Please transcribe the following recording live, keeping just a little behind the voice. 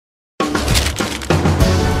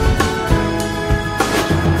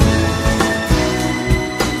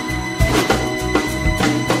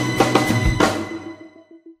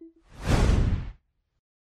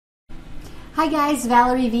Hi guys,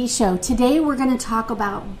 Valerie V Show. Today we're going to talk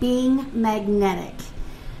about being magnetic.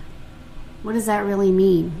 What does that really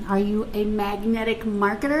mean? Are you a magnetic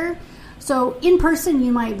marketer? So in person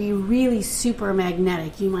you might be really super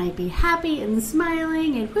magnetic. You might be happy and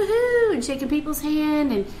smiling and woohoo and shaking people's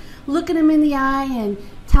hand and looking them in the eye and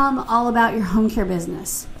tell them all about your home care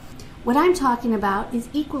business. What I'm talking about is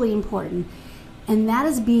equally important, and that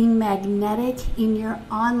is being magnetic in your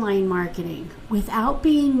online marketing. Without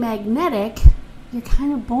being magnetic, you're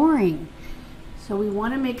kind of boring. So we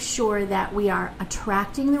want to make sure that we are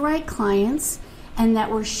attracting the right clients and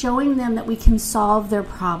that we're showing them that we can solve their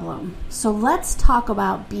problem. So let's talk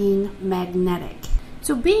about being magnetic.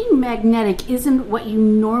 So being magnetic isn't what you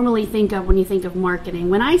normally think of when you think of marketing.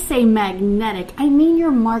 When I say magnetic, I mean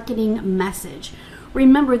your marketing message.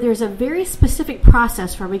 Remember, there's a very specific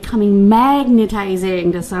process for becoming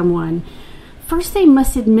magnetizing to someone. First, they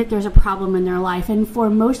must admit there's a problem in their life. And for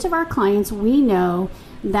most of our clients, we know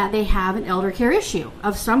that they have an elder care issue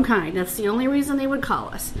of some kind. That's the only reason they would call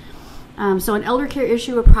us. So an elder care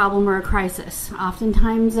issue, a problem, or a crisis.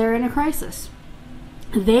 Oftentimes, they're in a crisis.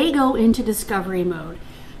 They go into discovery mode.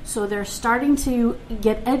 So they're starting to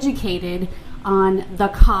get educated on the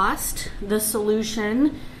cost, the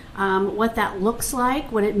solution, what that looks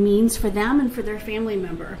like, what it means for them and for their family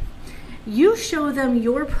member. You show them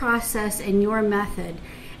your process and your method,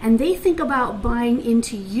 and they think about buying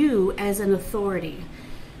into you as an authority.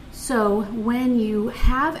 So when you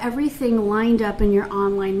have everything lined up in your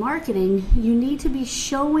online marketing, you need to be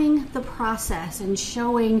showing the process and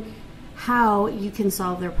showing how you can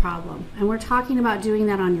solve their problem. And we're talking about doing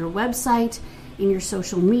that on your website, in your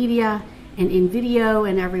social media, and in video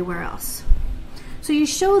and everywhere else. So you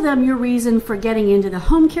show them your reason for getting into the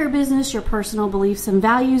home care business, your personal beliefs and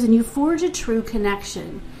values, and you forge a true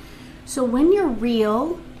connection. So when you're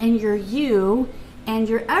real and you're you and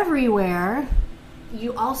you're everywhere,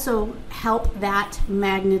 you also help that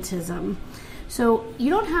magnetism. So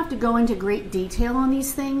you don't have to go into great detail on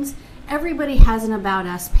these things. Everybody has an About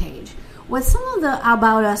Us page. What some of the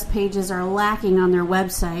About Us pages are lacking on their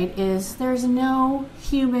website is there's no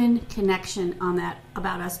human connection on that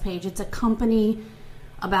About Us page. It's a company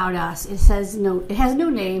About Us. It has no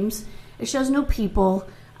names. It shows no people.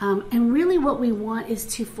 And really what we want is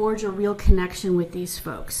to forge a real connection with these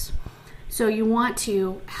folks. So you want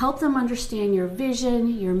to help them understand your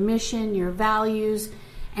vision, your mission, your values,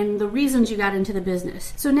 and the reasons you got into the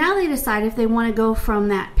business. So now they decide if they want to go from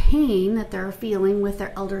that pain that they're feeling with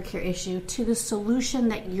their elder care issue to the solution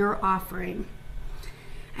that you're offering.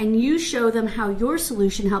 And you show them how your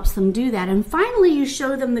solution helps them do that. And finally, you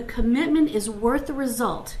show them the commitment is worth the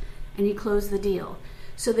result, and you close the deal.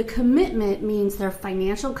 So the commitment means their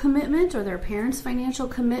financial commitment or their parents' financial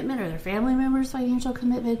commitment or their family members' financial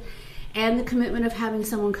commitment, and the commitment of having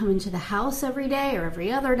someone come into the house every day or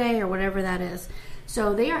every other day or whatever that is.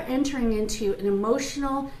 So they are entering into an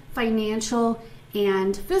emotional, financial,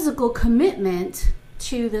 and physical commitment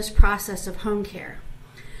to this process of home care.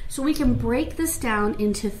 So we can break this down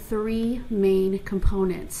into three main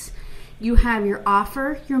components. You have your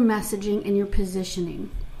offer, your messaging, and your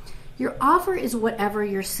positioning. Your offer is whatever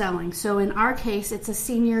you're selling. So in our case, it's a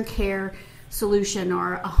senior care solution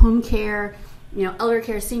or a home care, elder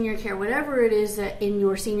care, senior care, whatever it is that in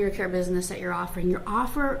your senior care business that you're offering. Your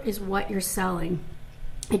offer is what you're selling.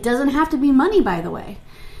 It doesn't have to be money, by the way.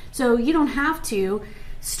 So you don't have to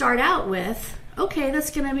start out with, okay, that's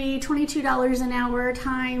going to be $22 an hour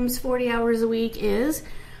times 40 hours a week is.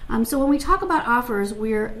 So when we talk about offers,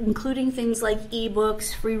 we're including things like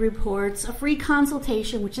ebooks, free reports, a free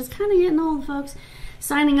consultation, which is kind of getting old, folks,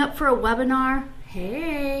 signing up for a webinar,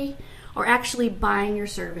 hey, or actually buying your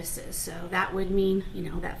services. So that would mean,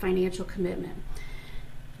 that financial commitment.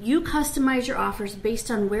 You customize your offers based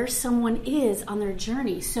on where someone is on their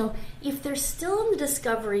journey. So if they're still in the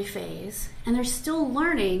discovery phase and they're still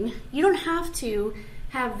learning, you don't have to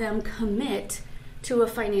have them commit to a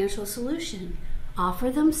financial solution. Offer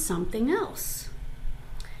them something else.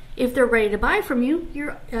 If they're ready to buy from you,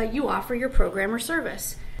 you offer your program or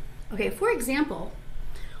service. Okay, for example,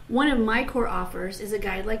 one of my core offers is a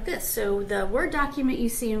guide like this. So the Word document you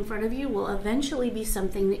see in front of you will eventually be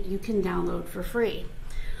something that you can download for free.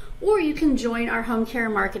 Or you can join our Home Care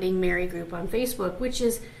Marketing Mary group on Facebook, which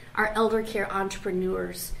is our elder care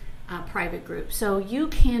entrepreneurs private group. So you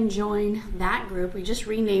can join that group. We just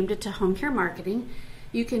renamed it to Home Care Marketing.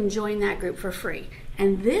 You can join that group for free.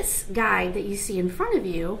 And this guide that you see in front of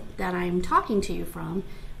you that I'm talking to you from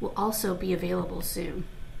will also be available soon.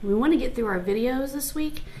 We want to get through our videos this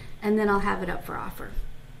week, and then I'll have it up for offer.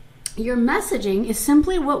 Your messaging is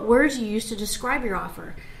simply what words you use to describe your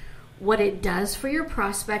offer. what it does for your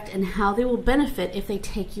prospect, and how they will benefit if they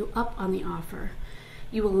take you up on the offer.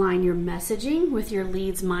 You align your messaging with your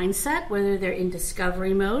lead's mindset, whether they're in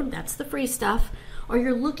discovery mode, that's the free stuff, or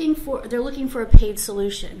they're looking for a paid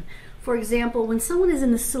solution. For example, when someone is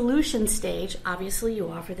in the solution stage, obviously you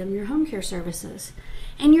offer them your home care services.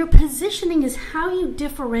 And your positioning is how you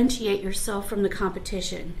differentiate yourself from the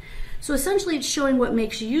competition. So essentially it's showing what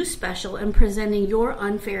makes you special and presenting your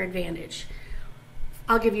unfair advantage.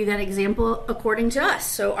 I'll give you that example according to us.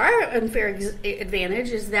 So our unfair advantage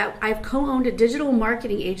is that I've co-owned a digital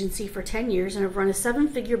marketing agency for 10 years and I've run a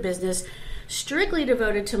 7-figure business strictly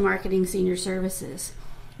devoted to marketing senior services.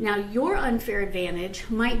 Now, your unfair advantage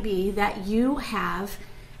might be that you have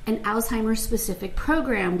an Alzheimer's specific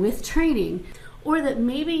program with training, or that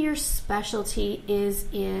maybe your specialty is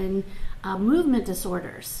in movement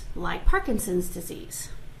disorders like Parkinson's disease.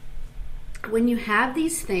 When you have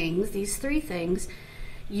these things, these 3 things,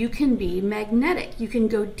 you can be magnetic. You can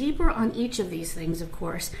go deeper on each of these things, of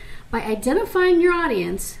course. By identifying your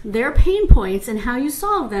audience, their pain points, and how you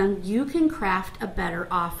solve them, you can craft a better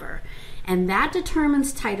offer. And that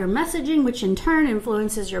determines tighter messaging, which in turn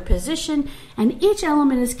influences your position, and each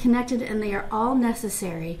element is connected and they are all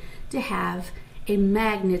necessary to have a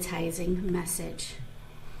magnetizing message.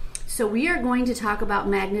 So we are going to talk about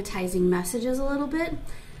magnetizing messages a little bit,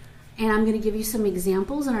 and I'm going to give you some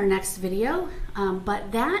examples in our next video,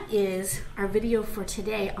 but that is our video for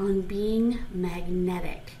today on being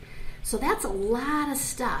magnetic. So that's a lot of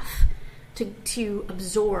stuff to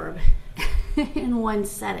absorb in one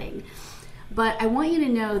setting. But I want you to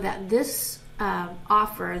know that this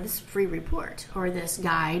offer, this free report, or this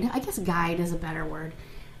guide, I guess guide is a better word,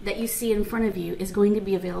 that you see in front of you is going to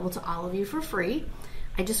be available to all of you for free.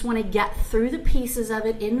 I just want to get through the pieces of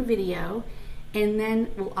it in video, and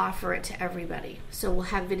then we'll offer it to everybody. So we'll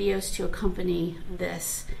have videos to accompany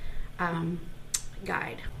this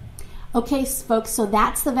guide. Okay, folks, so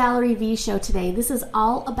that's the Valerie V Show today. This is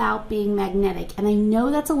all about being magnetic, and I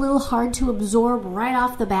know that's a little hard to absorb right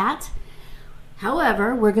off the bat.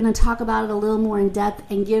 However, we're going to talk about it a little more in depth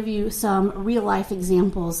and give you some real-life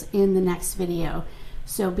examples in the next video.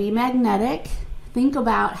 So be magnetic. Think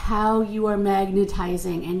about how you are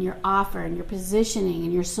magnetizing and your offer and your positioning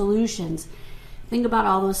and your solutions. Think about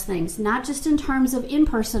all those things, not just in terms of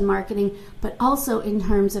in-person marketing, but also in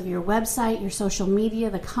terms of your website, your social media,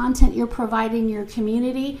 the content you're providing your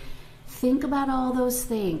community. Think about all those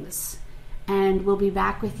things, and we'll be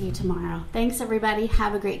back with you tomorrow. Thanks, everybody.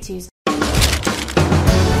 Have a great Tuesday.